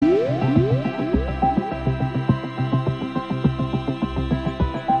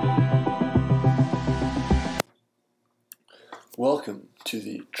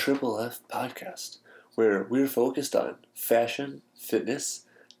Triple F podcast, where we're focused on fashion, fitness,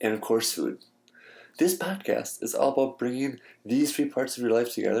 and of course food. This podcast is all about bringing these three parts of your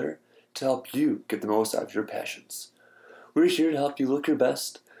life together to help you get the most out of your passions. We're here to help you look your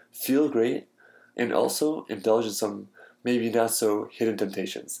best, feel great, and also indulge in some maybe not so hidden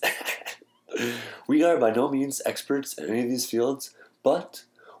temptations. We are by no means experts in any of these fields, but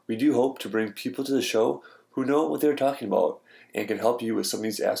we do hope to bring people to the show who know what they're talking about and can help you with some of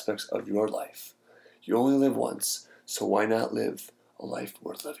these aspects of your life. You only live once, so why not live a life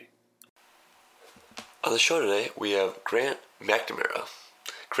worth living? On the show today, we have Grant McNamara.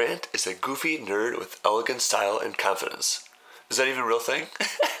 Grant is a goofy nerd with elegant style and confidence. Is that even a real thing?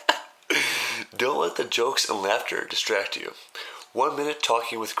 Don't let the jokes and laughter distract you. 1 minute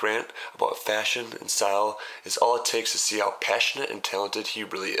talking with Grant about fashion and style is all it takes to see how passionate and talented he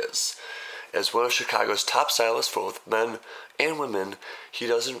really is. As one of Chicago's top stylists for both men and women, he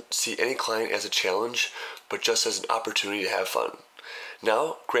doesn't see any client as a challenge, but just as an opportunity to have fun.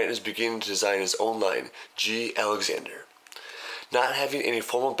 Now, Grant is beginning to design his own line, G. Alexander. Not having any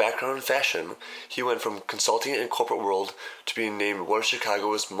formal background in fashion, he went from consulting in the corporate world to being named one of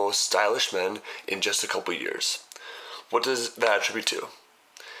Chicago's most stylish men in just a couple years. What does that attribute to?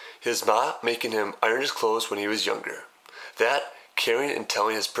 His ma making him iron his clothes when he was younger. That, carrying and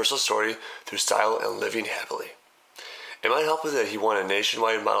telling his personal story through style and living happily. It might help with that he won a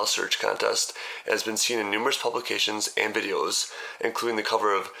nationwide model search contest and has been seen in numerous publications and videos, including the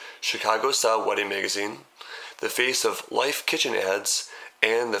cover of Chicago Style Wedding Magazine, the face of Life Kitchen ads,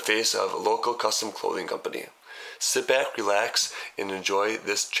 and the face of a local custom clothing company. Sit back, relax, and enjoy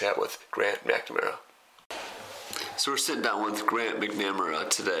this chat with Grant McNamara. So we're sitting down with Grant McNamara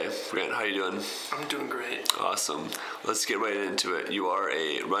today. Grant, how you doing? I'm doing great. Awesome. Let's get right into it. You are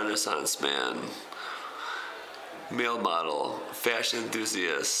a Renaissance man, male model, fashion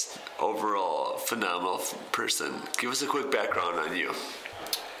enthusiast, overall phenomenal person. Give us a quick background on you.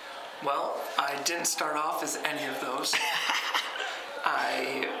 Well, I didn't start off as any of those.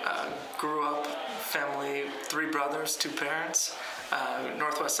 I grew up, family, 3 brothers, 2 parents,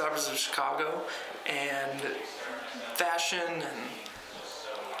 northwest suburbs of Chicago, and fashion and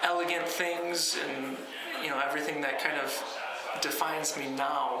elegant things and everything that kind of defines me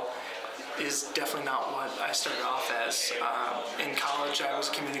now is definitely not what I started off as. In college, I was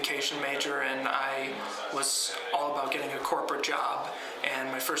a communication major, and I was all about getting a corporate job. And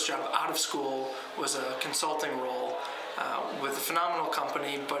my first job out of school was a consulting role with a phenomenal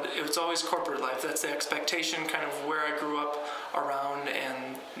company, but it was always corporate life. That's the expectation, kind of where I grew up around,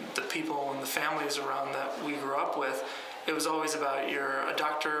 and the people and the families around that we grew up with. It was always about you're a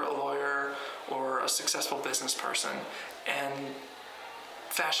doctor, a lawyer, or a successful business person. And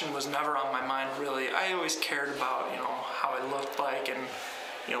fashion was never on my mind, really. I always cared about, how I looked like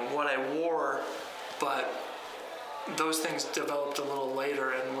and, what I wore, but those things developed a little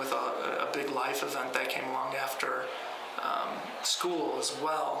later, and with a big life event that came along after school as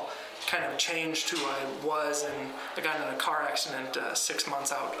well, kind of changed who I was. And I got in a car accident 6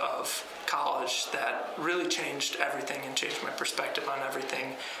 months out of college that really changed everything and changed my perspective on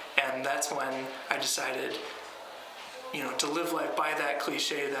everything. And that's when I decided, to live life by that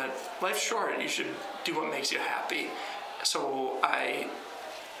cliche that life's short, you should do what makes you happy. So I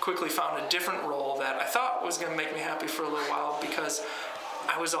quickly found a different role that I thought was going to make me happy for a little while, because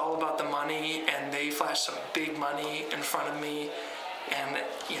I was all about the money, and they flashed some big money in front of me. And,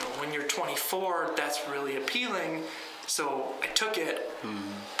 when you're 24, that's really appealing. So I took it,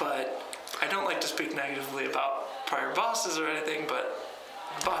 but I don't like to speak negatively about prior bosses or anything, but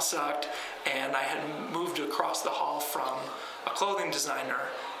the boss sucked, and I had moved across the hall from a clothing designer,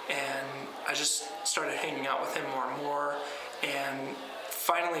 and I just started hanging out with him more and more, and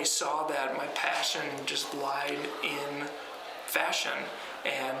finally saw that my passion just lied in fashion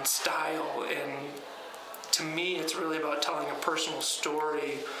and style. And to me, it's really about telling a personal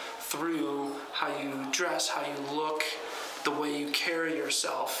story through how you dress, how you look, the way you carry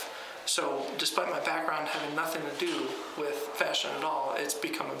yourself. So despite my background having nothing to do with fashion at all, it's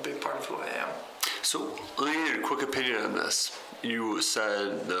become a big part of who I am. So let me get a quick opinion on this. You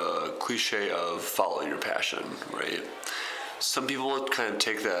said the cliche of follow your passion, right? Some people kind of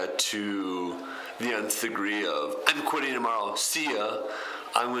take that to the nth degree of, I'm quitting tomorrow, see ya.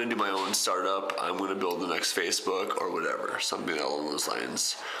 I'm going to do my own startup. I'm going to build the next Facebook or whatever, something along those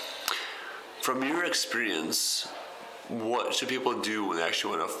lines. From your experience, what should people do when they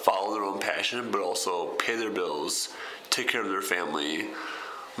actually want to follow their own passion, but also pay their bills, take care of their family,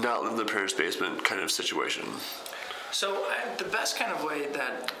 not live in their parents' basement kind of situation? So the best kind of way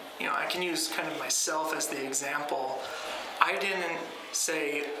that, I can use kind of myself as the example I didn't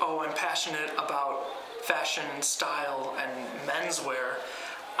say, oh, I'm passionate about fashion and style and menswear.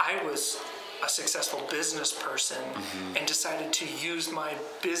 I was a successful business person and decided to use my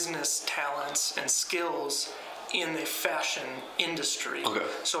business talents and skills in the fashion industry. Okay.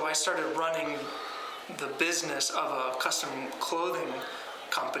 So I started running the business of a custom clothing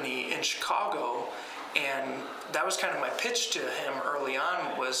company in Chicago, and that was kind of my pitch to him early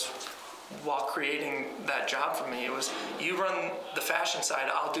on, was while creating that job for me, it was, you run the fashion side,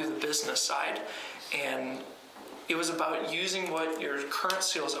 I'll do the business side. And it was about using what your current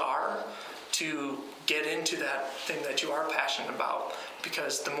skills are to get into that thing that you are passionate about.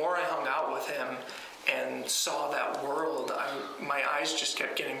 Because the more I hung out with him and saw that world, my eyes just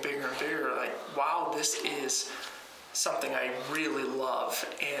kept getting bigger and bigger. Like, wow, this is something I really love.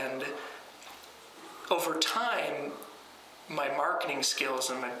 And over time, my marketing skills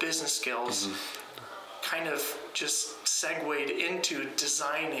and my business skills kind of just segued into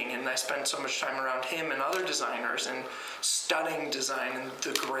designing, and I spent so much time around him and other designers and studying design and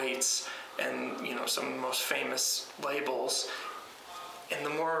the greats and some of the most famous labels. And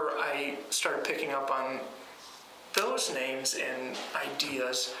the more I started picking up on those names and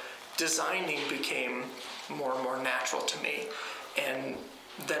ideas, designing became more and more natural to me. And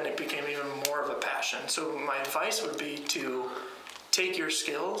then it became even more of a passion. So my advice would be to take your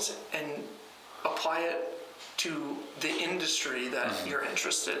skills and apply it to the industry that you're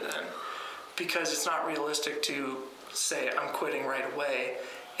interested in. Because it's not realistic to say, I'm quitting right away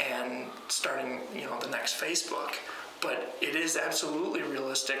and starting, the next Facebook. But it is absolutely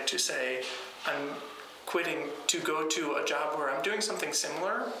realistic to say, I'm quitting to go to a job where I'm doing something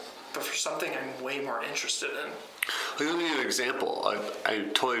similar, but for something I'm way more interested in. Let me give you an example. I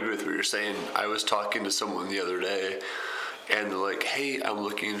totally agree with what you're saying. I was talking to someone the other day, and they're like, hey, I'm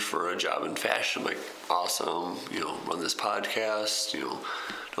looking for a job in fashion. I'm like, awesome, run this podcast,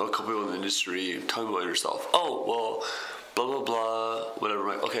 know a couple people in the industry, tell me about yourself. Oh, well, blah, blah, blah, whatever.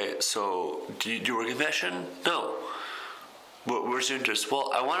 I'm like, okay, so do you work in fashion? No. Where's your interest?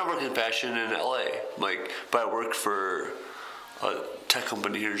 Well, I want to work in fashion in LA. I'm like, but I work for a tech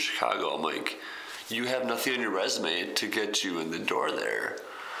company here in Chicago. I'm like, you have nothing on your resume to get you in the door there.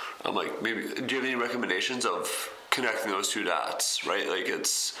 I'm like, maybe, do you have any recommendations of connecting those two dots, right? Like,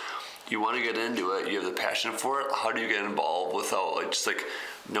 it's, you want to get into it, you have the passion for it. How do you get involved without just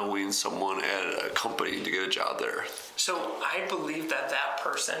knowing someone at a company to get a job there? So I believe that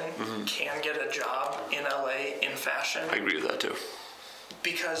person can get a job in LA in fashion. I agree with that too.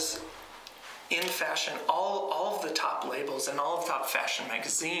 Because in fashion, all of the top labels and all of the top fashion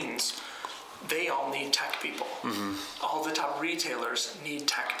magazines, they all need tech people. All the top retailers need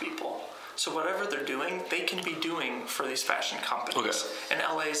tech people. So whatever they're doing, they can be doing for these fashion companies. Okay. And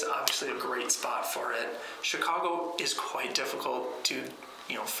LA is obviously a great spot for it. Chicago is quite difficult to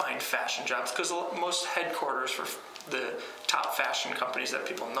find fashion jobs because most headquarters for the top fashion companies that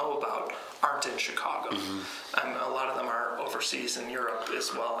people know about aren't in Chicago. A lot of them are overseas in Europe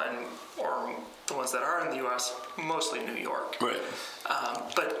as well, or the ones that are in the U.S., mostly New York. Right.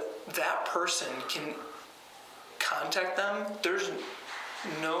 But that person can contact them. There's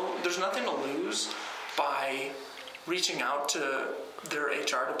nothing to lose by reaching out to their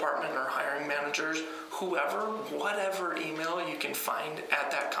HR department or hiring managers, whatever email you can find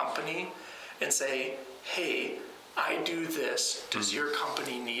at that company, and say, hey, I do this. Does your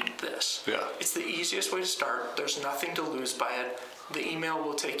company need this? Yeah. It's the easiest way to start. There's nothing to lose by it. The email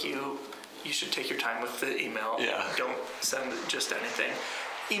will take you should take your time with the email. Yeah. Don't send just anything.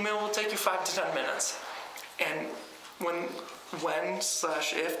 Email will take you 5 to 10 minutes. And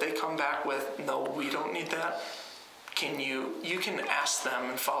when/if they come back with, no, we don't need that, you can ask them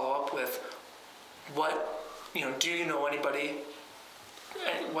and follow up with, what, do you know anybody,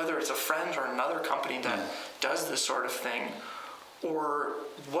 whether it's a friend or another company that does this sort of thing, or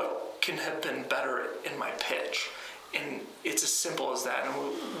what can have been better in my pitch? And it's as simple as that. And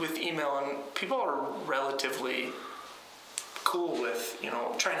with email, and people are relatively cool with,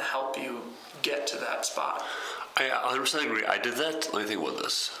 trying to help you get to that spot. I 100% agree. I did that, let me think about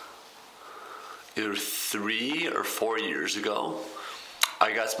this, either 3 or 4 years ago.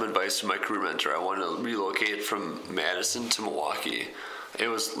 I got some advice from my career mentor. I wanted to relocate from Madison to Milwaukee. It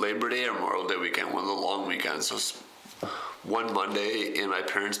was Labor Day or Memorial Day weekend, one of the long weekends. So one Monday in my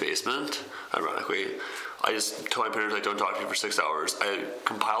parents' basement, ironically, I just told my parents I don't talk to you for 6 hours. I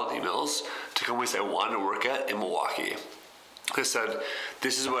compiled emails to companies I wanted to work at in Milwaukee. I said,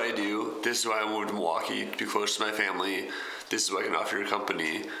 this is what I do. This is why I moved to Milwaukee, to be close to my family. This is what I can offer your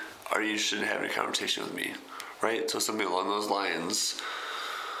company. Are you interested in having a conversation with me? Right? So something along those lines.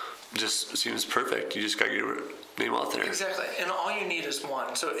 just seems perfect. You just got your name out there. Exactly, and all you need is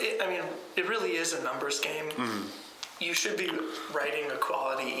one. So, it really is a numbers game. Mm-hmm. You should be writing a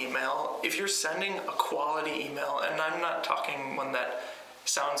quality email. If you're sending a quality email, and I'm not talking one that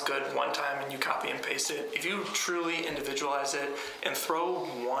sounds good one time and you copy and paste it. If you truly individualize it and throw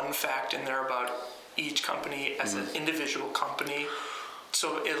one fact in there about each company as an individual company,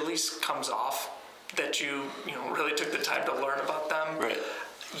 so it at least comes off that you really took the time to learn about them, right,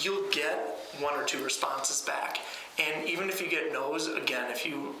 you'll get one or two responses back. And even if you get no's, again, if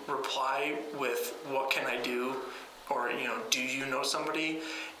you reply with what can I do, or do you know somebody,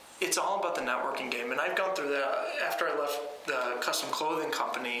 it's all about the networking game. And I've gone through that after I left the custom clothing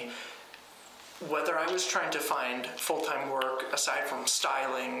company. Whether I was trying to find full-time work aside from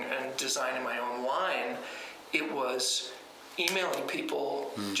styling and designing my own line, it was emailing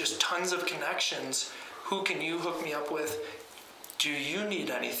people, just tons of connections. Who can you hook me up with? Do you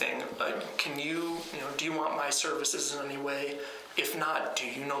need anything? Can you, do you want my services in any way? If not, do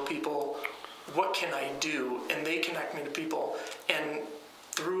you know people? What can I do? And they connect me to people. And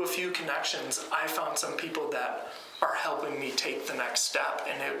through a few connections, I found some people that are helping me take the next step.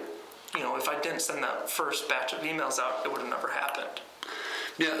 And if I didn't send that first batch of emails out, it would have never happened.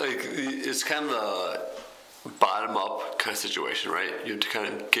 Yeah, it's kind of a bottom-up kind of situation, right? You have to kind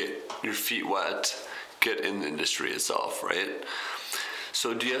of get your feet wet, get in the industry itself, right?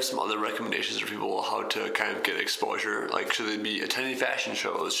 So do you have some other recommendations for people how to kind of get exposure? Like, should they be attending fashion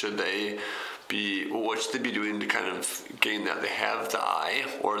shows? What should they be doing to kind of gain that? They have the eye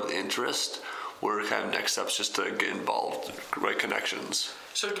or the interest, or kind of next steps just to get involved, right connections?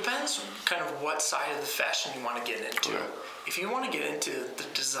 So it depends kind of what side of the fashion you want to get into. Okay. If you want to get into the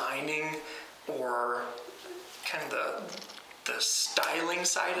designing or kind of the styling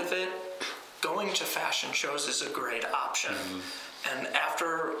side of it, going to fashion shows is a great option. Mm-hmm. And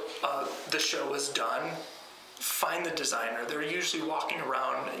after the show is done, find the designer. They're usually walking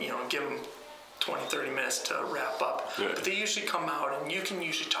around, give them 20, 30 minutes to wrap up. Yeah. But they usually come out and you can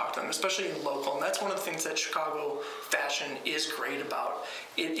usually talk to them, especially in local. And that's one of the things that Chicago fashion is great about.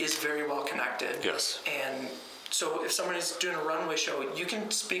 It is very well connected. Yes. And so if someone is doing a runway show, you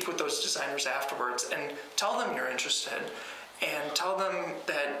can speak with those designers afterwards and tell them you're interested. And tell them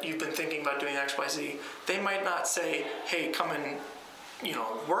that you've been thinking about doing X, Y, Z. They might not say, hey, come and,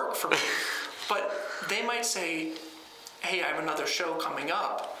 work for me. But they might say, hey, I have another show coming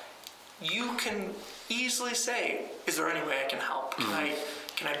up. You can easily say, is there any way I can help? Can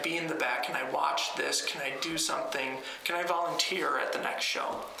I be in the back? Can I watch this? Can I do something? Can I volunteer at the next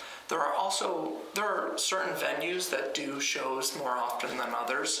show? There are certain venues that do shows more often than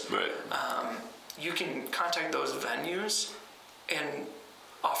others. Right. You can contact those venues and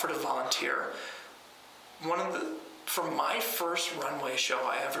offer to volunteer. For my first runway show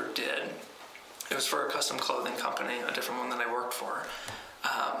I ever did, it was for a custom clothing company, a different one that I worked for.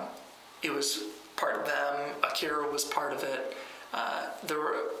 It was part of them. Akira was part of it. There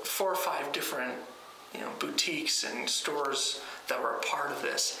were 4 or 5 different, boutiques and stores that were a part of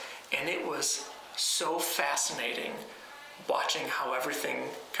this, and it was so fascinating watching how everything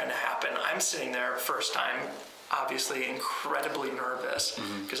kind of happened. I'm sitting there first time, obviously incredibly nervous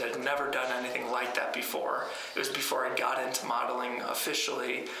because I'd never done anything like that before. It was before I got into modeling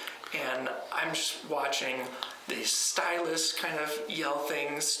officially, and I'm just watching the stylists kind of yell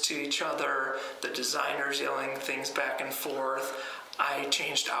things to each other, the designers yelling things back and forth. I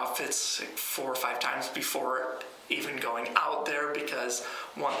changed outfits 4 or 5 times before even going out there because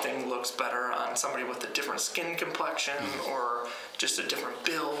one thing looks better on somebody with a different skin complexion or just a different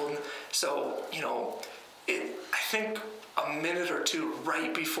build. So, I think a minute or two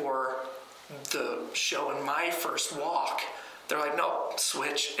right before the show and my first walk, they're like, no,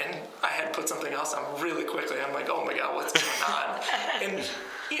 switch. And I had put something else on really quickly. I'm like, oh my God, what's going on? And,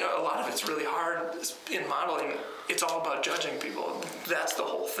 a lot of it's really hard in modeling. It's all about judging people. That's the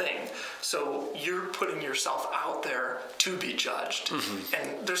whole thing. So you're putting yourself out there to be judged.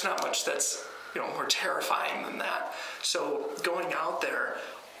 And there's not much that's, more terrifying than that. So going out there,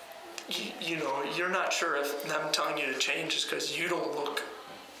 you're not sure if them telling you to change is because you don't look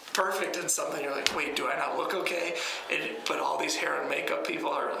perfect in something. You're like, wait, do I not look okay? But all these hair and makeup people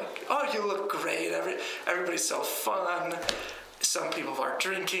are like, oh, you look great. Everybody's so fun. Some people are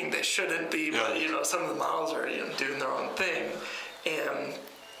drinking. They shouldn't be, but some of the models are doing their own thing, and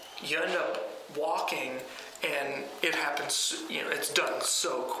you end up walking. And it happens, it's done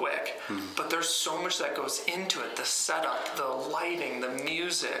so quick. But there's so much that goes into it. The setup, the lighting, the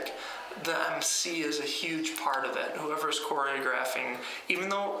music, the MC is a huge part of it. Whoever's choreographing, even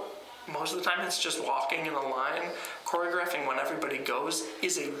though most of the time it's just walking in a line. Choreographing when everybody goes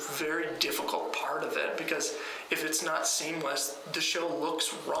is a very difficult part of it, because if it's not seamless, the show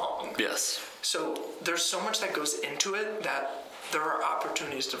looks wrong. Yes. So there's so much that goes into it that there are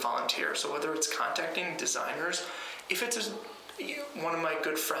opportunities to volunteer. So whether it's contacting designers, if it's one of my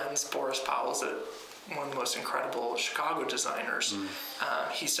good friends, Boris Powell's one of the most incredible Chicago designers.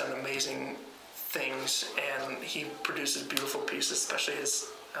 He's done amazing things, and he produces beautiful pieces, especially his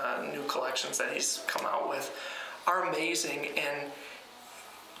new collections that he's come out with are amazing. And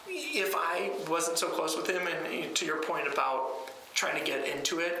if I wasn't so close with him, and to your point about trying to get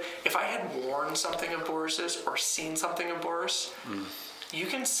into it, if I had worn something of Boris's or seen something of Boris, you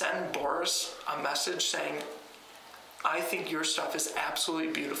can send Boris a message saying, I think your stuff is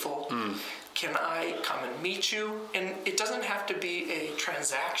absolutely beautiful. Can I come and meet you? And it doesn't have to be a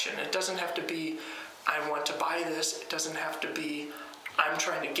transaction. It doesn't have to be, I want to buy this. It doesn't have to be, I'm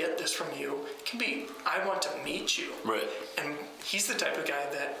trying to get this from you. It can be, I want to meet you. Right. And he's the type of guy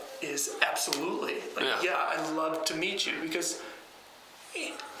that is absolutely like, yeah, I'd love to meet you, because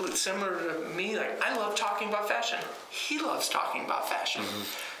similar to me, like, I love talking about fashion. He loves talking about fashion.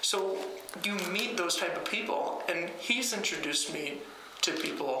 So you meet those type of people, and he's introduced me to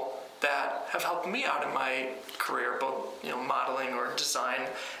people that have helped me out in my career, both modeling or design,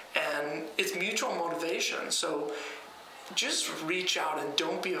 and it's mutual motivation. So just reach out, and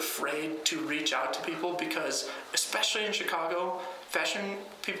don't be afraid to reach out to people, because especially in Chicago, fashion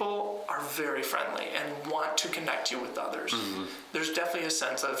people are very friendly and want to connect you with others. There's definitely a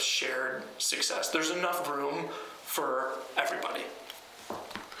sense of shared success. There's enough room for everybody.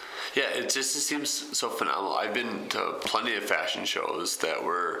 Yeah, it seems so phenomenal. I've been to plenty of fashion shows that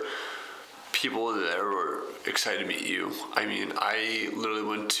were people that were excited to meet you. I mean, I literally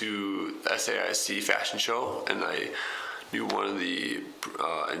went to SAIC fashion show, and I knew one of the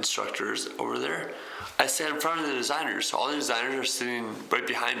instructors over there. I sat in front of the designers, so all the designers are sitting right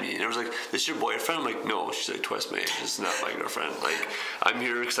behind me, and I was like, "This your boyfriend?" I'm like, "No." She's like, "Twice my age. This is not my girlfriend. Like, I'm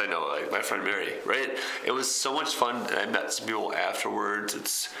here because I know, like, my friend Mary." Right? It was so much fun, and I met some people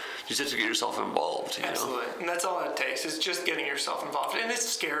afterwards. You just have to get yourself involved. Absolutely, and that's all it takes, is just getting yourself involved. And it's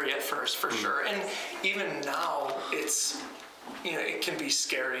scary at first, for sure. And even now, it's, it can be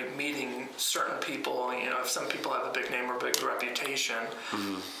scary meeting certain people. If some people have a big name or big reputation.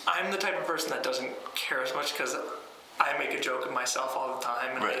 I'm the type of person that doesn't care as much, because I make a joke of myself all the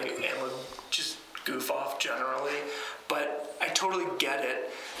time, and I would just goof off generally. But I totally get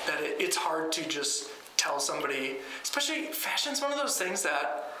it, that it's hard to just tell somebody, especially fashion's one of those things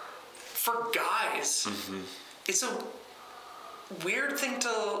that, for guys, it's a weird thing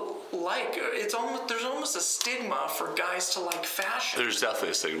to like. There's almost a stigma for guys to like fashion. There's definitely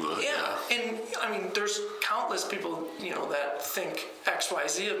a stigma. Yeah. And I mean, there's countless people, that think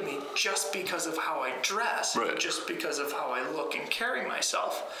XYZ of me just because of how I dress, just because of how I look and carry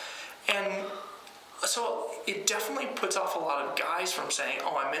myself. And so it definitely puts off a lot of guys from saying,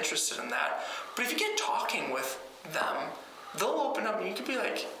 "Oh, I'm interested in that." But if you get talking with them, they'll open up, and you could be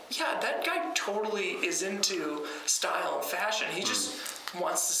like, yeah, that guy totally is into style and fashion. He just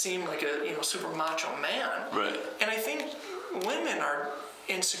wants to seem like a super macho man. Right. And I think women are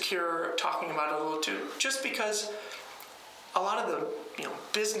insecure talking about it a little too, just because a lot of the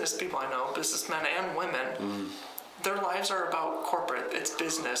business people I know, businessmen and women, their lives are about corporate. It's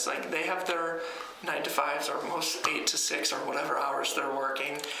business. Like, they have their 9 to 5s or most 8 to 6 or whatever hours they're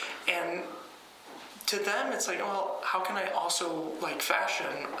working, and to them, it's like, well, how can I also like fashion?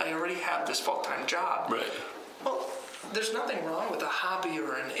 I already have this full-time job. Right. Well, there's nothing wrong with a hobby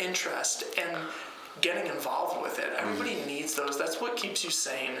or an interest and getting involved with it. Everybody needs those. That's what keeps you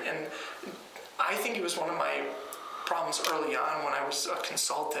sane. And I think it was one of my problems early on when I was a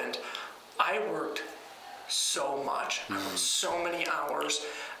consultant. I worked so much. I worked so many hours.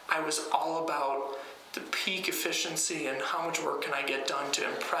 I was all about the peak efficiency and how much work can I get done to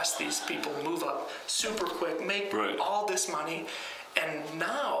impress these people, move up super quick, make all this money. And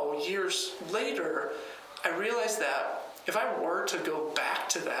now, years later, I realized that if I were to go back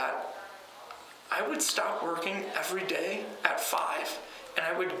to that, I would stop working every day at 5. And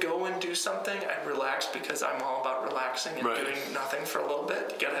I would go and do something. I'd relax, because I'm all about relaxing and doing nothing for a little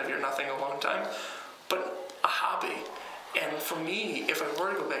bit. You gotta have your nothing a long time. But a hobby. And for me, if I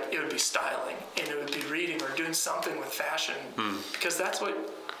were to go back, it would be styling, and it would be reading or doing something with fashion, because that's what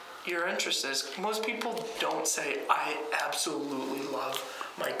your interest is. Most people don't say, I absolutely love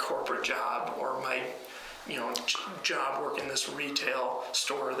my corporate job or my job working this retail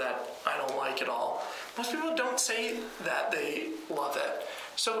store that I don't like at all. Most people don't say that they love it.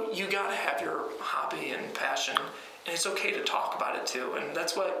 So you gotta have your hobby and passion, and it's okay to talk about it too. And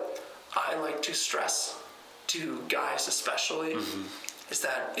that's what I like to stress to guys especially is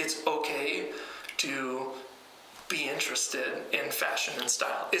that it's okay to be interested in fashion and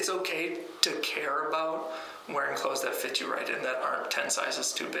style. It's okay to care about wearing clothes that fit you right and that aren't 10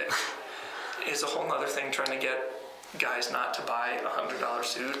 sizes too big. It's a whole nother thing trying to get guys not to buy a $100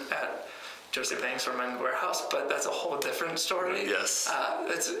 suit at Josie Banks or Men's Warehouse, but that's a whole different story. Yes.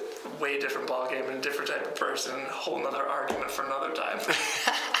 It's a way different ballgame and a different type of person, a whole nother argument for another time.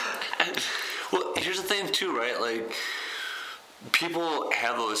 Well, here's the thing too, right? Like, people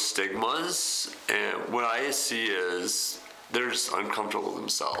have those stigmas, and what I see is they're just uncomfortable with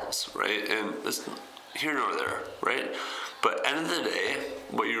themselves, right? And it's here nor there, right? But end of the day,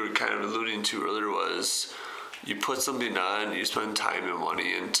 what you were kind of alluding to earlier was you put something on, you spend time and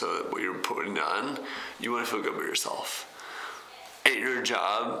money into what you're putting on, you want to feel good about yourself. At your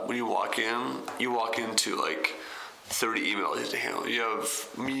job, when you walk into like 30 emails you have to handle. You have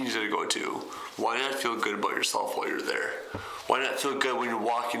meetings to go to. Why not feel good about yourself while you're there? Why not feel good when you're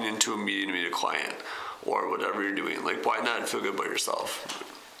walking into a meeting to meet a client or whatever you're doing? Like, why not feel good about yourself?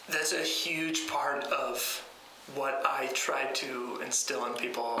 That's a huge part of what I try to instill in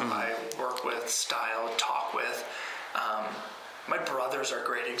people I work with, style, talk with. My brothers are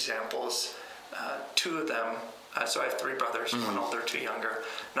great examples. Two of them, so I have three brothers, one older, two younger.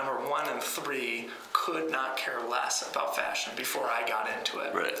 Number 1 and 3 could not care less about fashion before I got into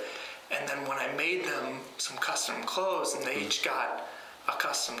it. Right. And then when I made them some custom clothes and they each got a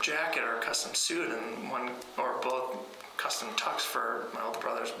custom jacket or a custom suit and one or both custom tux for my older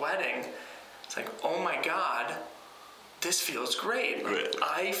brother's wedding, it's like, oh my God, this feels great. Right.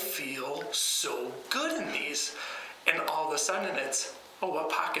 I feel so good in these. And all of a sudden it's, oh, what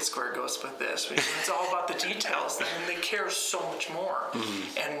pocket square goes with this? It's all about the details. And they care so much more.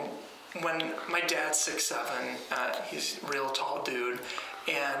 And when my dad's 6'7", he's a real tall dude.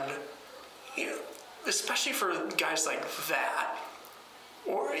 And you know, especially for guys like that,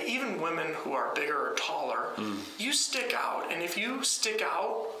 or even women who are bigger or taller, you stick out. And if you stick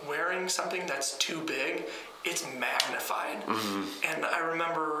out wearing something that's too big, it's magnified. And I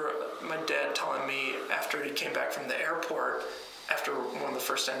remember my dad telling me after he came back from the airport, after one of the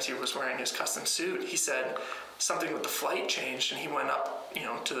first times he was wearing his custom suit, he said something with the flight changed, and he went up,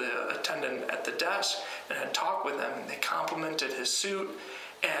 to the attendant at the desk and had talked with them, and they complimented his suit.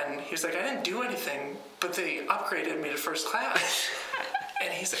 And he was like, I didn't do anything, but they upgraded me to first class.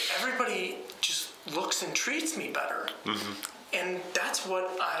 And he's like, everybody just looks and treats me better. And that's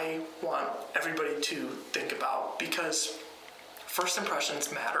what I want everybody to think about, because first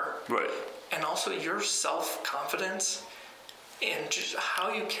impressions matter. Right. And also your self-confidence and just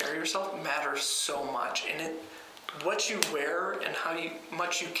how you carry yourself matters so much. And what you wear and how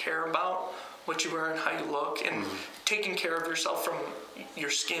much you care about what you wear and how you look, and taking care of yourself from your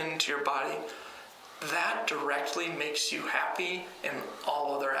skin to your body, that directly makes you happy in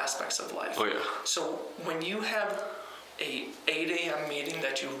all other aspects of life. Oh, yeah. So when you have a 8 a.m. meeting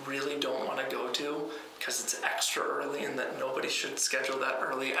that you really don't want to go to because it's extra early and that nobody should schedule that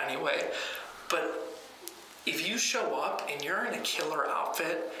early anyway, but if you show up and you're in a killer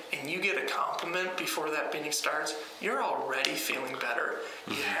outfit and you get a compliment before that meeting starts, you're already feeling better.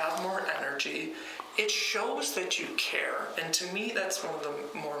 You have more energy. It shows that you care. And to me, that's one of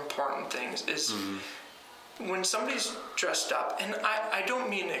the more important things is when somebody's dressed up, and I don't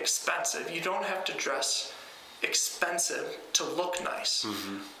mean expensive. You don't have to dress expensive to look nice.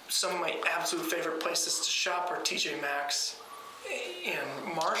 Some of my absolute favorite places to shop are TJ Maxx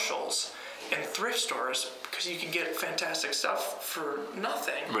and Marshalls and thrift stores, because you can get fantastic stuff for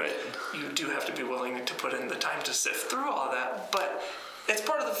nothing. Right. You do have to be willing to put in the time to sift through all of that, but it's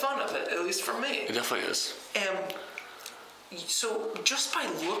part of the fun of it, at least for me. It definitely is. And so just by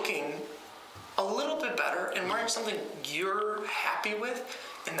looking a little bit better and wearing something you're happy with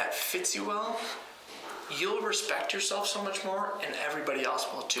and that fits you well, you'll respect yourself so much more, and everybody else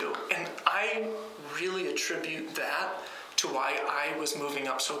will too. And I really attribute that to why I was moving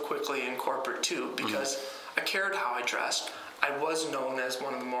up so quickly in corporate too, because I cared how I dressed. I was known as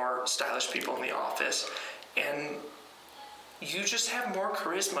one of the more stylish people in the office, and you just have more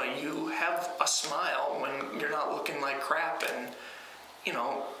charisma. You have a smile when you're not looking like crap, and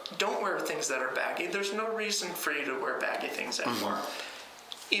don't wear things that are baggy. There's no reason for you to wear baggy things anymore.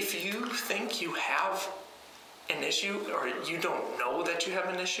 If you think you have an issue or you don't know that you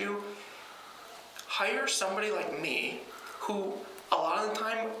have an issue, hire somebody like me who a lot of the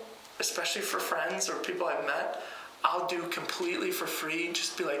time, especially for friends or people I've met, I'll do completely for free.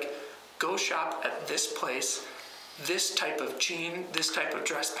 Just be like, go shop at this place. This type of jean, this type of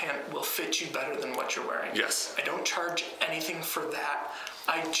dress pant will fit you better than what you're wearing. Yes. I don't charge anything for that.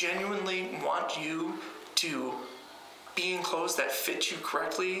 I genuinely want you to be in clothes that fit you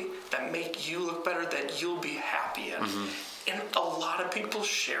correctly, that make you look better, that you'll be happy in. And a lot of people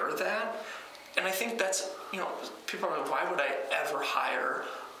share that. And I think that's, people are like, why would I ever hire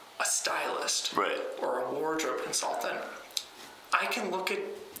a stylist or a wardrobe consultant? I can look at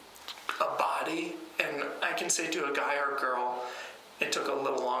a body and I can say to a guy or a girl, it took a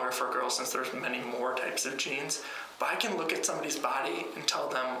little longer for a girl since there's many more types of jeans, but I can look at somebody's body and tell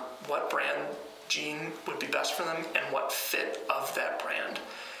them what brand jean would be best for them and what fit of that brand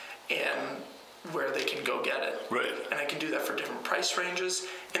and where they can go get it. Right. And I can do that for different price ranges.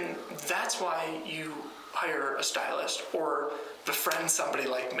 And that's why you hire a stylist or befriend somebody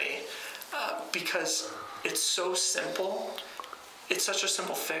like me, because it's so simple. It's such a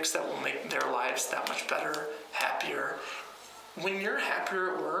simple fix that will make their lives that much better, happier. When you're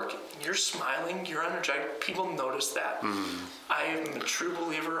happier at work, you're smiling, you're energetic, people notice that. I am a true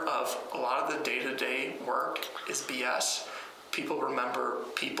believer of a lot of the day-to-day work is BS. People remember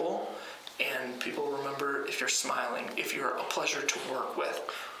people, and people remember if you're smiling, if you're a pleasure to work with.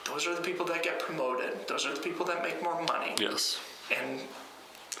 Those are the people that get promoted. Those are the people that make more money. Yes. And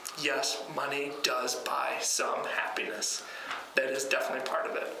yes, money does buy some happiness. That is definitely part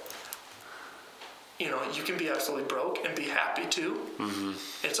of it. You can be absolutely broke and be happy too.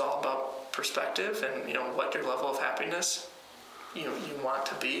 It's all about perspective and, what your level of happiness, you want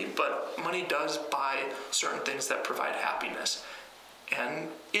to be. But money does buy certain things that provide happiness. And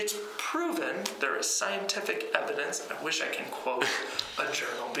it's proven, there is scientific evidence. I wish I can quote a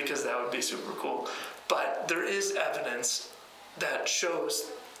journal because that would be super cool. But there is evidence that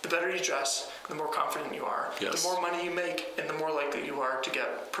shows the better you dress, the more confident you are, the more money you make, and the more likely you are to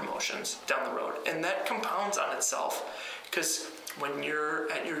get promotions down the road. And that compounds on itself because when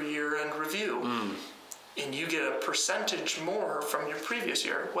you're at your year-end review and you get a percentage more from your previous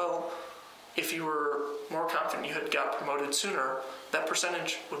year, well, if you were more confident you had got promoted sooner, that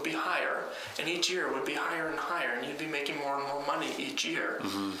percentage would be higher. And each year would be higher and higher, and you'd be making more and more money each year.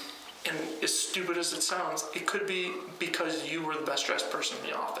 And as stupid as it sounds, it could be because you were the best dressed person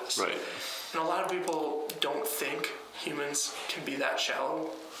in the office. Right. And a lot of people don't think humans can be that shallow,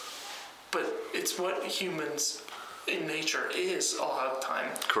 but it's what humans in nature is a lot of the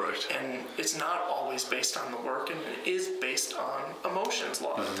time. Correct. And it's not always based on the work, and it is based on emotions a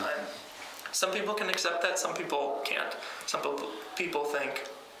lot of the time. Some people can accept that, some people can't. Some people think,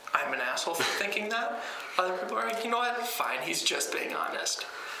 I'm an asshole for thinking that. Other people are like, you know what, fine, he's just being honest.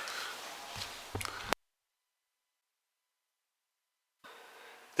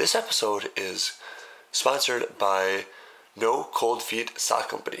 This episode is sponsored by No Cold Feet Sock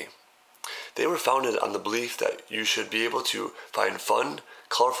Company. They were founded on the belief that you should be able to find fun,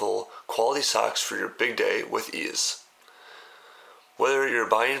 colorful, quality socks for your big day with ease. Whether you're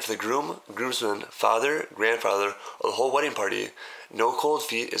buying for the groom, groomsman, father, grandfather, or the whole wedding party, No Cold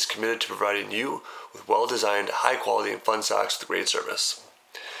Feet is committed to providing you with well-designed, high-quality, and fun socks with great service.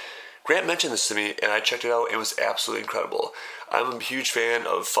 Grant mentioned this to me, and I checked it out, and it was absolutely incredible. I'm a huge fan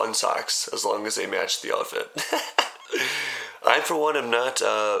of fun socks, as long as they match the outfit. I, for one, am not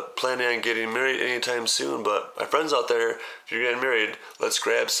planning on getting married anytime soon, but my friends out there, if you're getting married, let's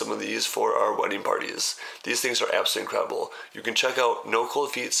grab some of these for our wedding parties. These things are absolutely incredible. You can check out No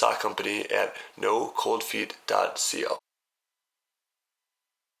Cold Feet Sock Company at nocoldfeet.co.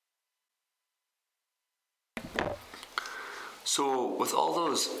 So with all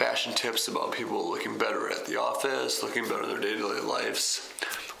those fashion tips about people looking better at the office, looking better in their day-to-day lives,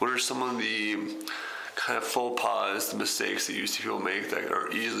 what are some of the kind of faux pas, the mistakes that you see people make that are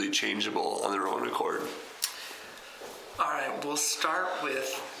easily changeable on their own accord? All right, we'll start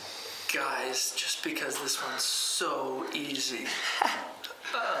with guys, just because this one's so easy.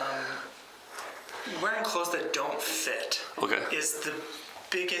 Wearing clothes that don't fit is the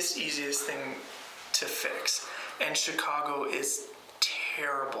biggest, easiest thing to fix. And Chicago is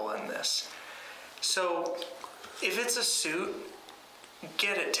terrible in this. So if it's a suit,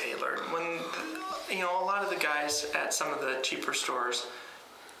 get it tailored. When, a lot of the guys at some of the cheaper stores,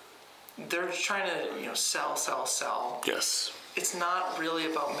 they're trying to, sell. Yes. It's not really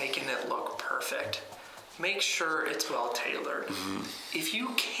about making it look perfect. Make sure it's well tailored. If you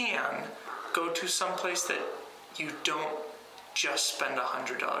can, go to some place that you don't just spend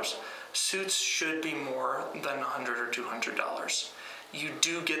 $100. Suits should be more than $100 or $200. You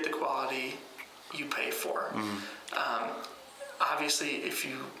do get the quality you pay for. Obviously, if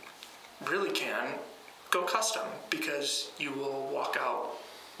you really can, go custom, because you will walk out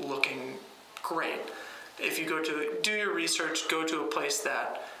looking great. If you do your research, go to a place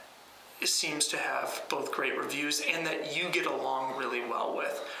that seems to have both great reviews and that you get along really well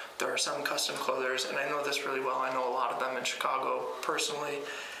with. There are some custom clothers, and I know this really well. I know a lot of them in Chicago personally.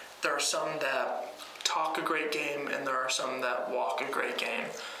 There are some that talk a great game, and there are some that walk a great game.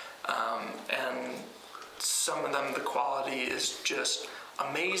 And some of them, the quality is just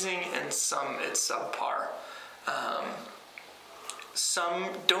amazing, and some it's subpar. Some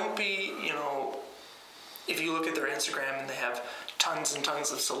don't be, if you look at their Instagram and they have tons and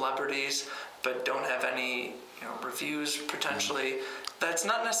tons of celebrities, but don't have any, reviews potentially, that's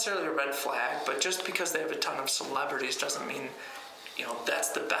not necessarily a red flag, but just because they have a ton of celebrities doesn't mean, that's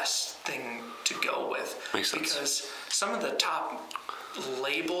the best thing to go with. Makes sense. Because some of the top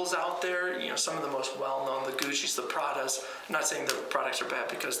labels out there, some of the most well-known, the Gucci's, the Pradas, I'm not saying the products are bad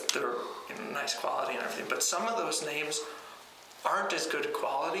because they're nice quality and everything, but some of those names aren't as good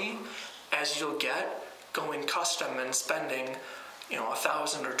quality as you'll get going custom and spending,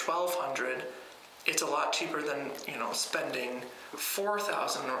 $1,000 or $1,200. It's a lot cheaper than, spending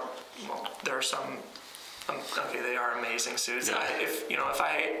 $4,000 or, there are some, okay, they are amazing suits. Yeah. If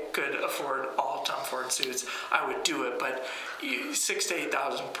I could afford all Tom Ford suits, I would do it, but $6,000 to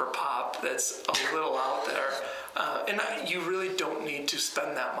 $8,000 per pop, that's a little out there. And you really don't need to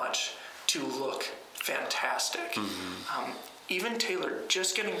spend that much to look fantastic. Mm-hmm. Even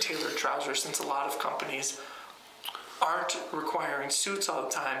just getting tailored trousers, since a lot of companies aren't requiring suits all the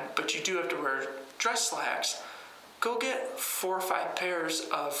time, but you do have to wear dress slacks, go get 4 or 5 pairs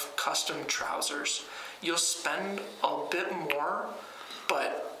of custom trousers. You'll spend a bit more,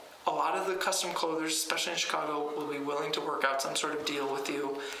 but a lot of the custom clothers, especially in Chicago, will be willing to work out some sort of deal with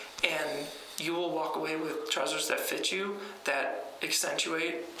you, and you will walk away with trousers that fit you, that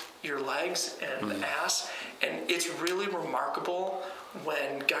accentuate your legs and ass, and it's really remarkable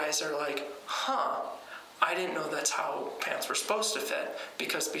when guys are like, I didn't know that's how pants were supposed to fit,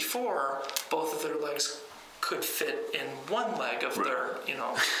 because before, both of their legs could fit in one leg of their,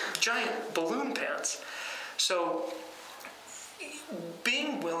 giant balloon pants. So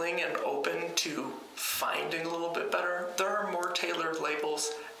being willing and open to finding a little bit better, there are more tailored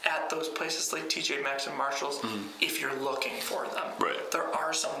labels at those places like TJ Maxx and Marshalls if you're looking for them. Right. There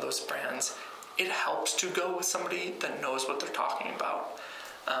are some of those brands. It helps to go with somebody that knows what they're talking about.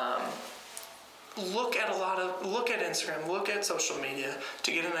 Look at Instagram, look at social media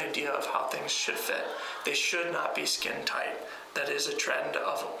to get an idea of how things should fit. They should not be skin tight. That is a trend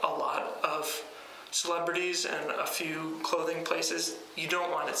of a lot of celebrities and a few clothing places. You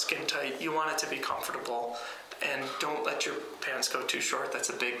don't want it skin tight. You want it to be comfortable. And don't let your pants go too short. That's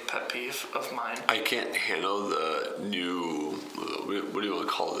a big pet peeve of mine. I can't handle the new, what do you want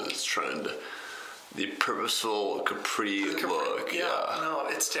to call this trend? The purposeful capri look. Yeah, no,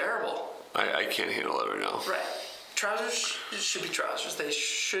 it's terrible. I can't handle it right now. Right. Trousers should be trousers. They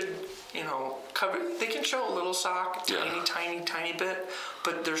should, cover. They can show a little sock, tiny bit,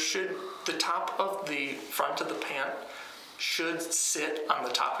 but the top of the front of the pant should sit on the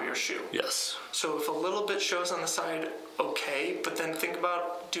top of your shoe. Yes. So if a little bit shows on the side, okay, but then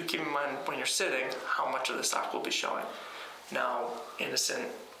keep in mind when you're sitting, how much of the sock will be showing. Now, innocent,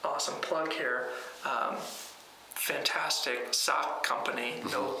 awesome plug here. Fantastic sock company,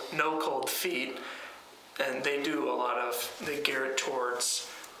 no cold feet, and they gear it towards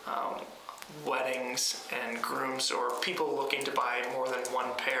weddings and grooms or people looking to buy more than one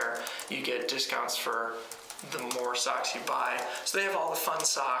pair. You get discounts for the more socks you buy. So they have all the fun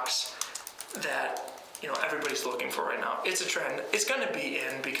socks that everybody's looking for right now. It's a trend. It's going to be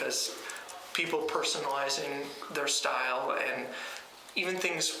in because people personalizing their style, and even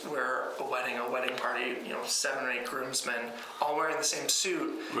things where a wedding party, 7 or 8 groomsmen all wearing the same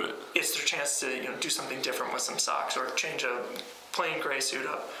suit, right. It's their chance to do something different with some socks or change a plain gray suit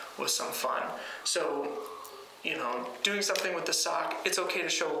up with some fun. So, doing something with the sock, it's okay to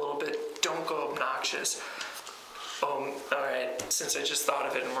show a little bit. Don't go obnoxious. All right, since I just thought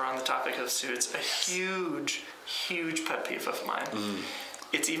of it and we're on the topic of suits, a huge pet peeve of mine.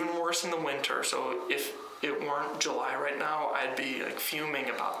 It's even worse in the winter, so if it weren't July right now, I'd be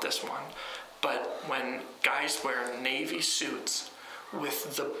fuming about this one. But when guys wear navy suits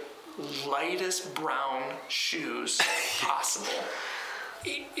with the lightest brown shoes possible,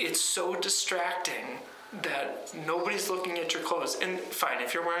 it's so distracting that nobody's looking at your clothes. And fine,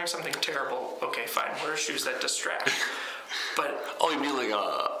 if you're wearing something terrible, okay, fine, wear shoes that distract. But you mean like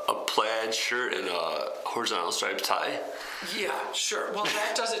a plaid shirt and a horizontal striped tie? Yeah, sure. Well,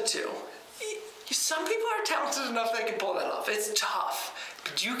 that does it too. Some people are talented enough they can pull that off. It's tough,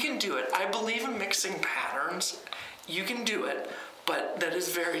 but you can do it. I believe in mixing patterns. You can do it, But that is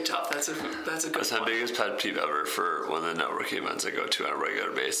very tough. That's a good That's my biggest pet peeve ever for one of the networking events I go to on a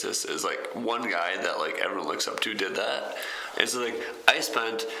regular basis is like one guy that like everyone looks up to did that. And so like I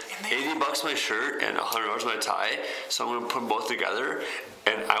spent $80 my shirt and $100 my tie, so I'm gonna put them both together,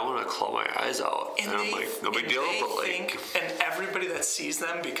 and I want to claw my eyes out. And I'm like, no big deal, but like, and everybody that sees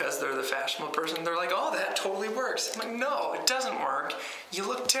them because they're the fashionable person, they're like, oh, that totally works. I'm like, no, it doesn't work. You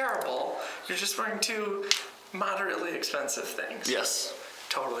look terrible. You're just wearing two moderately expensive things. yes.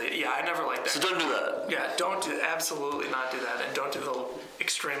 Totally. Yeah, I never liked that. So don't do that. Yeah, absolutely not do that. And don't do the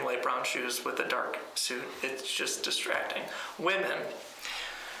extreme light brown shoes with a dark suit. It's just distracting. Women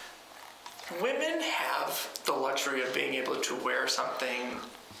have the luxury of being able to wear something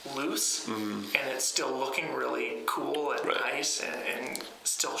loose and it's still looking really cool and nice and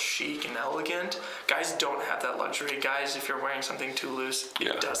still chic and elegant. Guys don't have that luxury. Guys, if you're wearing something too loose,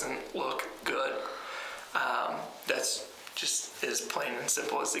 it doesn't look good. That's just as plain and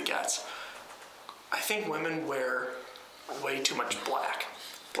simple as it gets. I think women wear way too much black.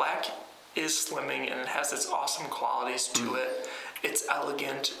 Black is slimming and it has its awesome qualities to it. It's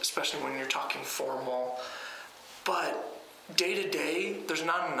elegant, especially when you're talking formal. But day to day, there's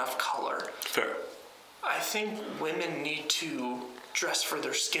not enough color. Fair. I think women need to dress for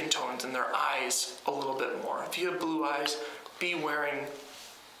their skin tones and their eyes a little bit more. If you have blue eyes, be wearing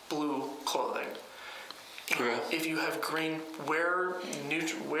blue clothing. If you have green, wear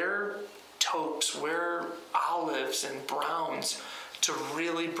taupes, wear olives and browns to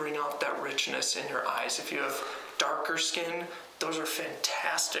really bring out that richness in your eyes. If you have darker skin, those are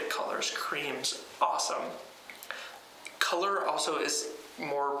fantastic colors. Creams, awesome. Color also is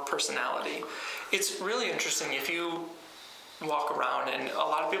more personality. It's really interesting if you walk around, and a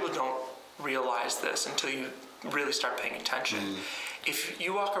lot of people don't realize this until you really start paying attention. If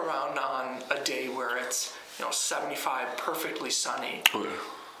you walk around on a day where it's 75, perfectly sunny,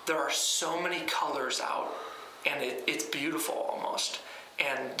 there are so many colors out, and it's beautiful almost.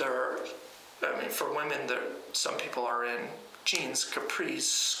 And for women, some people are in jeans, capris,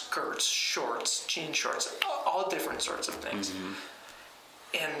 skirts, shorts, jean shorts, all different sorts of things.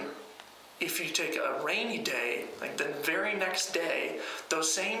 And if you take a rainy day, like the very next day,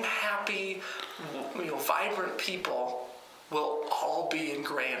 those same happy, vibrant people will all be in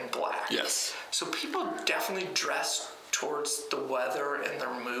gray and black. Yes. So people definitely dress towards the weather and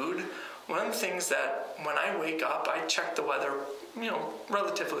their mood. One of the things that when I wake up, I check the weather,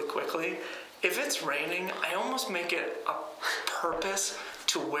 relatively quickly. If it's raining, I almost make it a purpose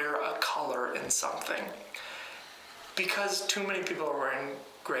to wear a color in something. Because too many people are wearing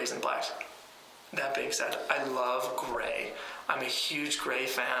grays and blacks. That being said, I love gray. I'm a huge gray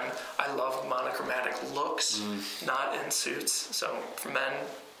fan. I love monochromatic looks, not in suits. So for men,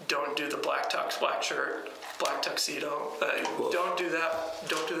 don't do the black tux, black shirt, black tuxedo. Don't do that.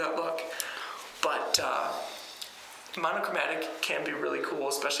 Don't do that look. But monochromatic can be really cool,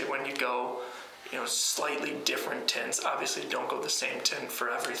 especially when you go, slightly different tints. Obviously, don't go the same tint for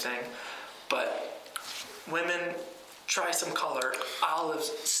everything. But women, try some color.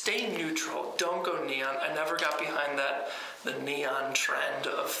 Olives, stay neutral. Don't go neon. I never got behind the neon trend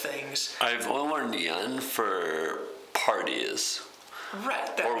of things. I've only worn neon for parties.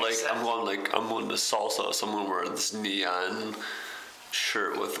 Right. That or makes sense. I'm going to salsa, so I'm going to wear this neon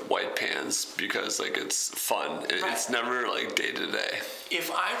shirt with white pants because it's fun. It's never day to day.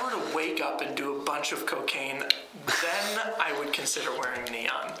 If I were to wake up and do a bunch of cocaine, then I would consider wearing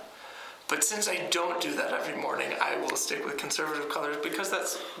neon. But since I don't do that every morning, I will stick with conservative colors because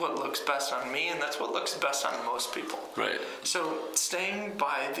that's what looks best on me and that's what looks best on most people. Right. So staying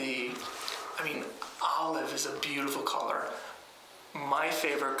by olive is a beautiful color. My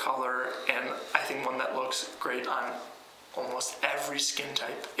favorite color, and I think one that looks great on almost every skin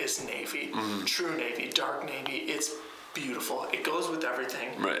type, is navy. True navy, dark navy. It's beautiful. It goes with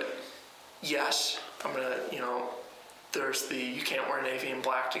everything. Right. Yes, I'm going to, there's you can't wear navy and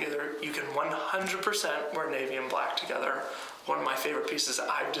black together. You can 100% wear navy and black together. One of my favorite pieces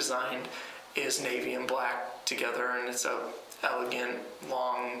I've designed is navy and black together, and it's a elegant,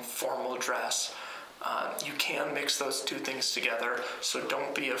 long, formal dress. You can mix those two things together, so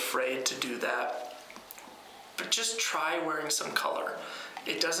don't be afraid to do that. But just try wearing some color.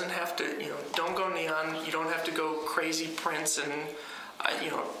 It doesn't have to, don't go neon. You don't have to go crazy prints and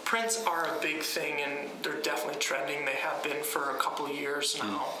prints are a big thing and they're definitely trending. They have been for a couple of years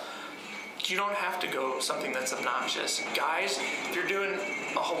now. You don't have to go something that's obnoxious. Guys, if you're doing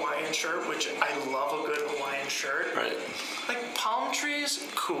a Hawaiian shirt, which I love a good Hawaiian shirt. Right. Palm trees,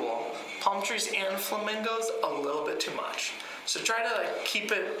 cool. Palm trees and flamingos, a little bit too much. So try to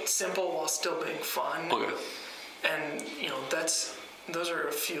keep it simple while still being fun. Okay. And that's those are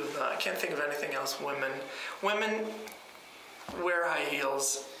a few of the, I can't think of anything else. Women wear high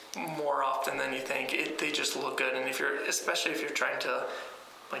heels more often than you think. They just look good, and especially if you're trying to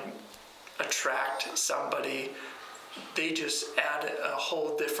like attract somebody, they just add a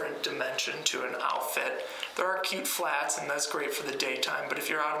whole different dimension to an outfit. There are cute flats, and that's great for the daytime, but if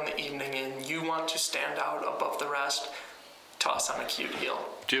you're out in the evening and you want to stand out above the rest, toss on a cute heel.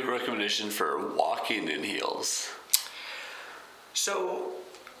 Do you have a recommendation for walking in heels? So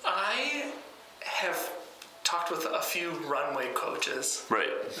I have talked with a few runway coaches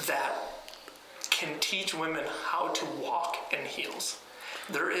that can teach women how to walk in heels.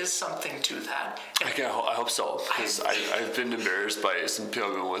 There is something to that. I hope so, because I've been embarrassed by some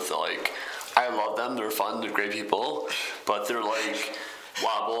people going with, like, I love them, they're fun, they're great people, but they're like,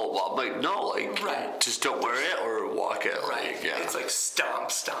 wobble, like, no, like, just don't wear it or walk it. Right. Like, yeah. It's like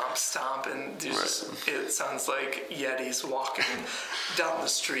stomp, stomp, stomp, and it sounds like Yetis walking down the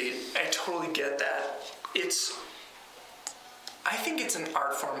street. I totally get that. I think it's an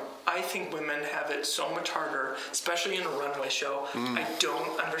art form. I think women have it so much harder, especially in a runway show. I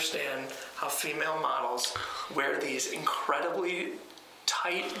don't understand how female models wear these incredibly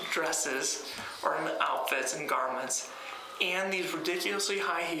tight dresses or outfits and garments and these ridiculously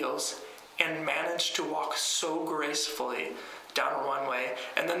high heels and manage to walk so gracefully down a runway.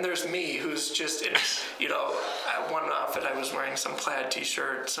 And then there's me, who's just in, at one outfit I was wearing some plaid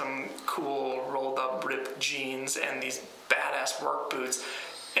t-shirt, some cool rolled up ripped jeans, and these badass work boots.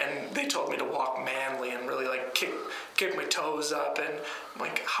 And they told me to walk manly and really like kick my toes up. And I'm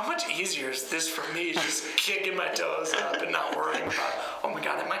like, how much easier is this for me, just kicking my toes up and not worrying about, oh my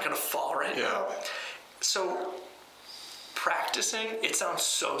God, am I gonna fall right now? So practicing, it sounds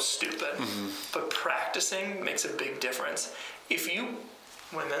so stupid, but practicing makes a big difference. If you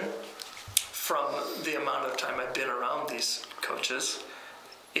women, from the amount of time I've been around these coaches,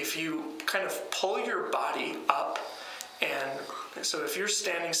 if you kind of pull your body up, and so if you're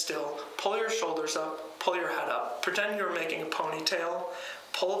standing still, pull your shoulders up, pull your head up, pretend you're making a ponytail,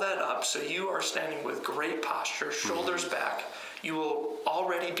 pull that up so you are standing with great posture, shoulders back. You will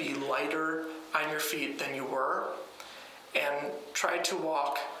already be lighter on your feet than you were, and try to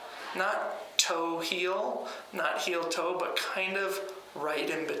walk not toe heel, not heel toe, but kind of right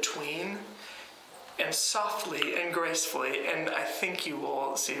in between, and softly and gracefully, and I think you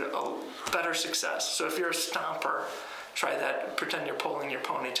will see a better success. So if you're a stomper, try that. Pretend you're pulling your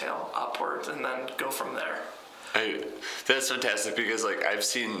ponytail upwards and then go from there. That's fantastic, because like I've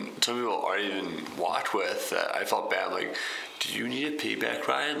seen some people I even walked with that I felt bad, like, do you need a payback,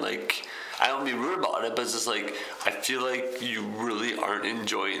 Ryan? Like, I don't be rude about it, but it's just like, I feel like you really aren't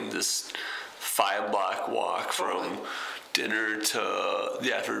enjoying this 5-block walk from dinner to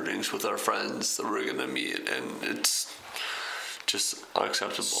the after drinks with our friends that we're gonna meet, and it's just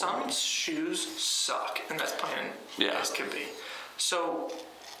unacceptable. Some shoes suck, and that's plain as can be. So,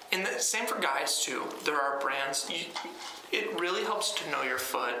 and the same for guys too. There are brands. It really helps to know your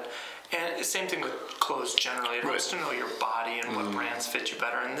foot, and the same thing with clothes generally. It helps to know your body and what brands fit you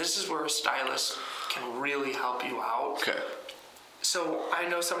better. And this is where a stylist can really help you out. Okay. So I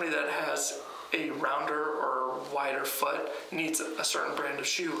know somebody that has a rounder or wider foot, needs a certain brand of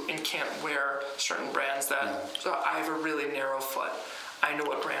shoe, and can't wear certain brands that. So I have a really narrow foot. I know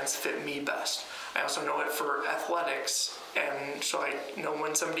what brands fit me best. I also know it for athletics, and so I know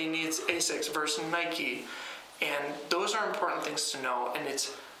when somebody needs Asics versus Nike, and those are important things to know, and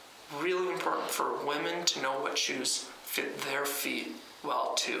it's really important for women to know what shoes fit their feet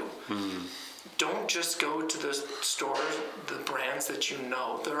well too. Don't just go to the stores, the brands that you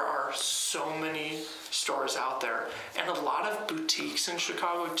know. There are so many stores out there, and a lot of boutiques in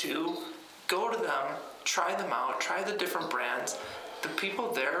Chicago too. Go to them, try them out, try the different brands. The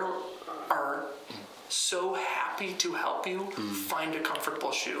people there are so happy to help you find a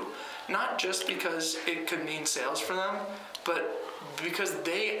comfortable shoe. Not just because it could mean sales for them, but because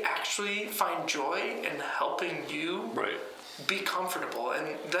they actually find joy in helping you be comfortable.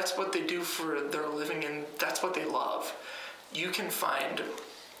 And that's what they do for their living, and that's what they love. You can find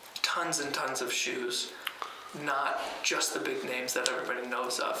tons and tons of shoes, not just the big names that everybody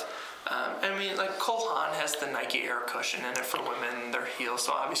knows of. I mean, like Cole Haan has the Nike Air Cushion in it for women, their heels,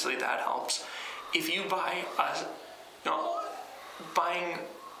 so obviously that helps. If you buy, buying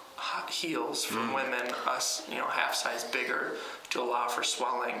heels from women, half size bigger to allow for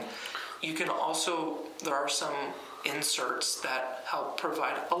swelling, you can also, there are some inserts that help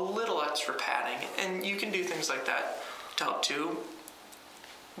provide a little extra padding, and you can do things like that to help too.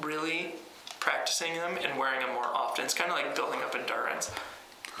 Really practicing them and wearing them more often. It's kind of like building up endurance.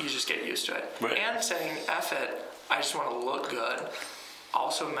 You just get used to it. And saying, F it, I just want to look good.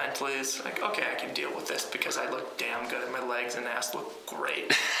 Also mentally, it's like, okay, I can deal with this because I look damn good and my legs and ass look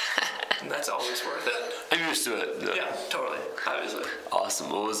great. And that's always worth it. I'm used to it. Yeah, totally. Obviously. Awesome.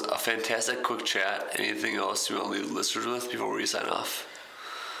 Well, it was a fantastic quick chat. Anything else you want to leave listeners with before we sign off?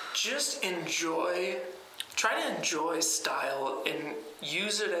 Just try to enjoy style and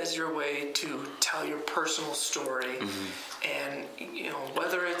use it as your way to tell your personal story. And,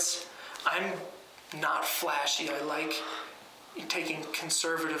 whether it's, I'm not flashy, I like taking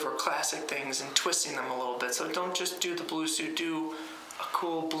conservative or classic things and twisting them a little bit. So don't just do the blue suit, do a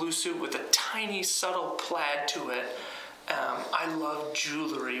cool blue suit with a tiny subtle plaid to it. I love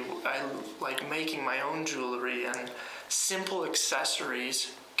jewelry. I like making my own jewelry, and simple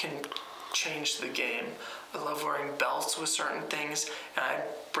accessories can change the game. I love wearing belts with certain things, and I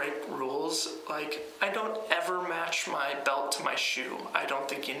break rules. Like, I don't ever match my belt to my shoe. I don't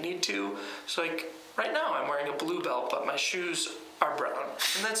think you need to. So, right now I'm wearing a blue belt, but my shoes are brown.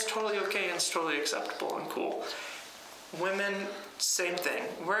 And that's totally okay, and it's totally acceptable and cool. Women, same thing.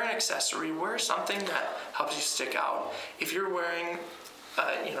 Wear an accessory. Wear something that helps you stick out. If you're wearing,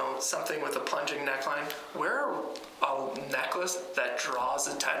 something with a plunging neckline, wear a necklace that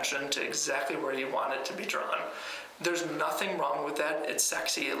draws attention to exactly where you want it to be drawn. There's nothing wrong with that. It's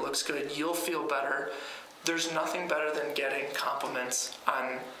sexy. It looks good. You'll feel better. There's nothing better than getting compliments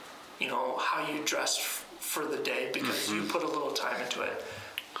on, how you dress for the day because you put a little time into it.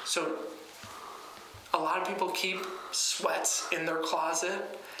 So a lot of people keep sweats in their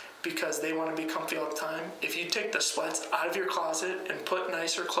closet because they want to be comfy all the time. If you take the sweats out of your closet and put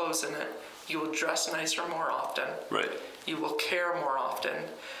nicer clothes in it, you will dress nicer more often. Right. You will care more often.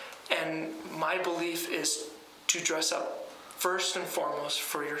 And my belief is to dress up first and foremost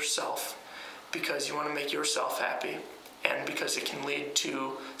for yourself, because you want to make yourself happy, and because it can lead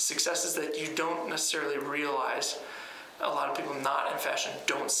to successes that you don't necessarily realize. A lot of people not in fashion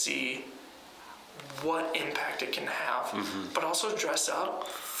don't see what impact it can have. But also dress up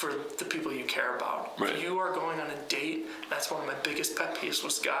for the people you care about. Right. If you are going on a date, that's one of my biggest pet peeves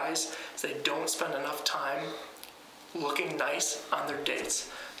with guys, is they don't spend enough time looking nice on their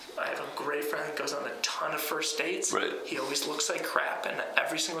dates. I have a great friend that goes on a ton of first dates. Right. He always looks like crap, and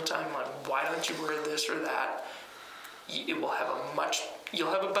every single time I'm like, why don't you wear this or that? You'll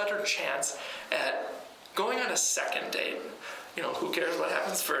have a better chance at going on a second date. Who cares what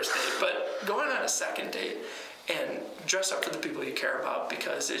happens first date, but going on a second date and dress up for the people you care about,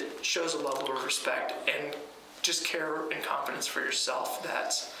 because it shows a level of respect and just care and confidence for yourself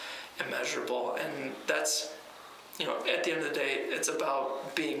that's immeasurable. And that's, at the end of the day, it's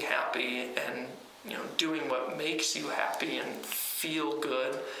about being happy and, doing what makes you happy and feel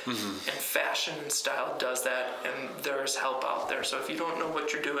good. And fashion and style does that, and there's help out there. So if you don't know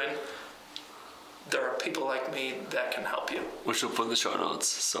what you're doing, there are people like me that can help you. Which we'll put in the show notes.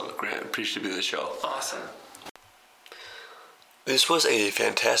 So, Grant, appreciate you being on the show. Awesome. This was a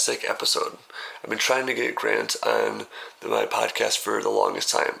fantastic episode. I've been trying to get Grant on my podcast for the longest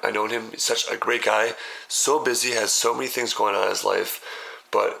time. I've known him. He's such a great guy. So busy, has so many things going on in his life.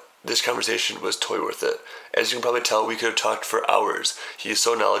 But this conversation was totally worth it. As you can probably tell, we could have talked for hours. He is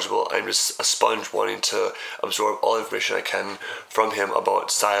so knowledgeable. I'm just a sponge wanting to absorb all the information I can from him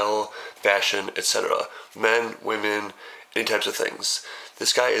about style, fashion, etc. Men, women, any types of things.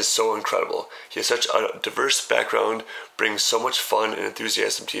 This guy is so incredible. He has such a diverse background, brings so much fun and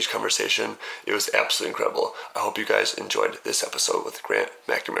enthusiasm to each conversation. It was absolutely incredible. I hope you guys enjoyed this episode with Grant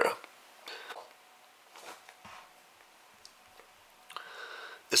McNamara.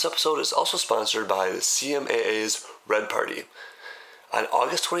 This episode is also sponsored by the CMAA's Red Party. On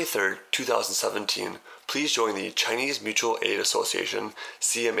August 23rd, 2017, please join the Chinese Mutual Aid Association,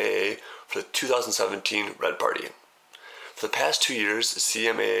 CMAA, for the 2017 Red Party. For the past 2 years,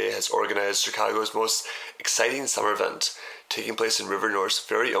 CMAA has organized Chicago's most exciting summer event, taking place in River North's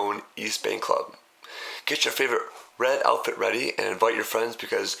very own East Bank Club. Get your favorite red outfit ready and invite your friends,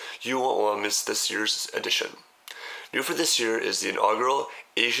 because you won't want to miss this year's edition. New for this year is the inaugural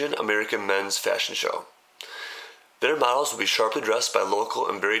Asian American Men's Fashion Show. Their models will be sharply dressed by local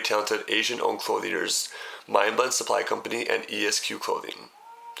and very talented Asian-owned clothiers, Mindblend Supply Company and ESQ Clothing.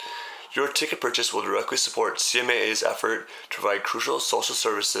 Your ticket purchase will directly support CMAA's effort to provide crucial social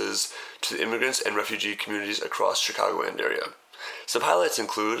services to the immigrants and refugee communities across the Chicagoland area. Some highlights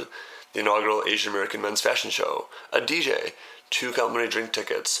include the inaugural Asian American Men's Fashion Show, a DJ, 2 complimentary drink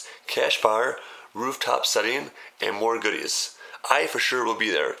tickets, cash bar, rooftop setting, and more goodies. I for sure will be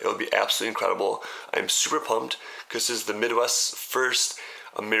there. It will be absolutely incredible. I'm super pumped because this is the Midwest's first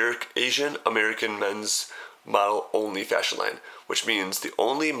Asian American men's model only fashion line, which means the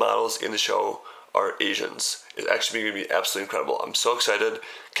only models in the show are Asians. It's actually going to be absolutely incredible. I'm so excited.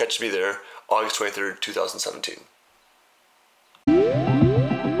 Catch me there, August 23rd, 2017.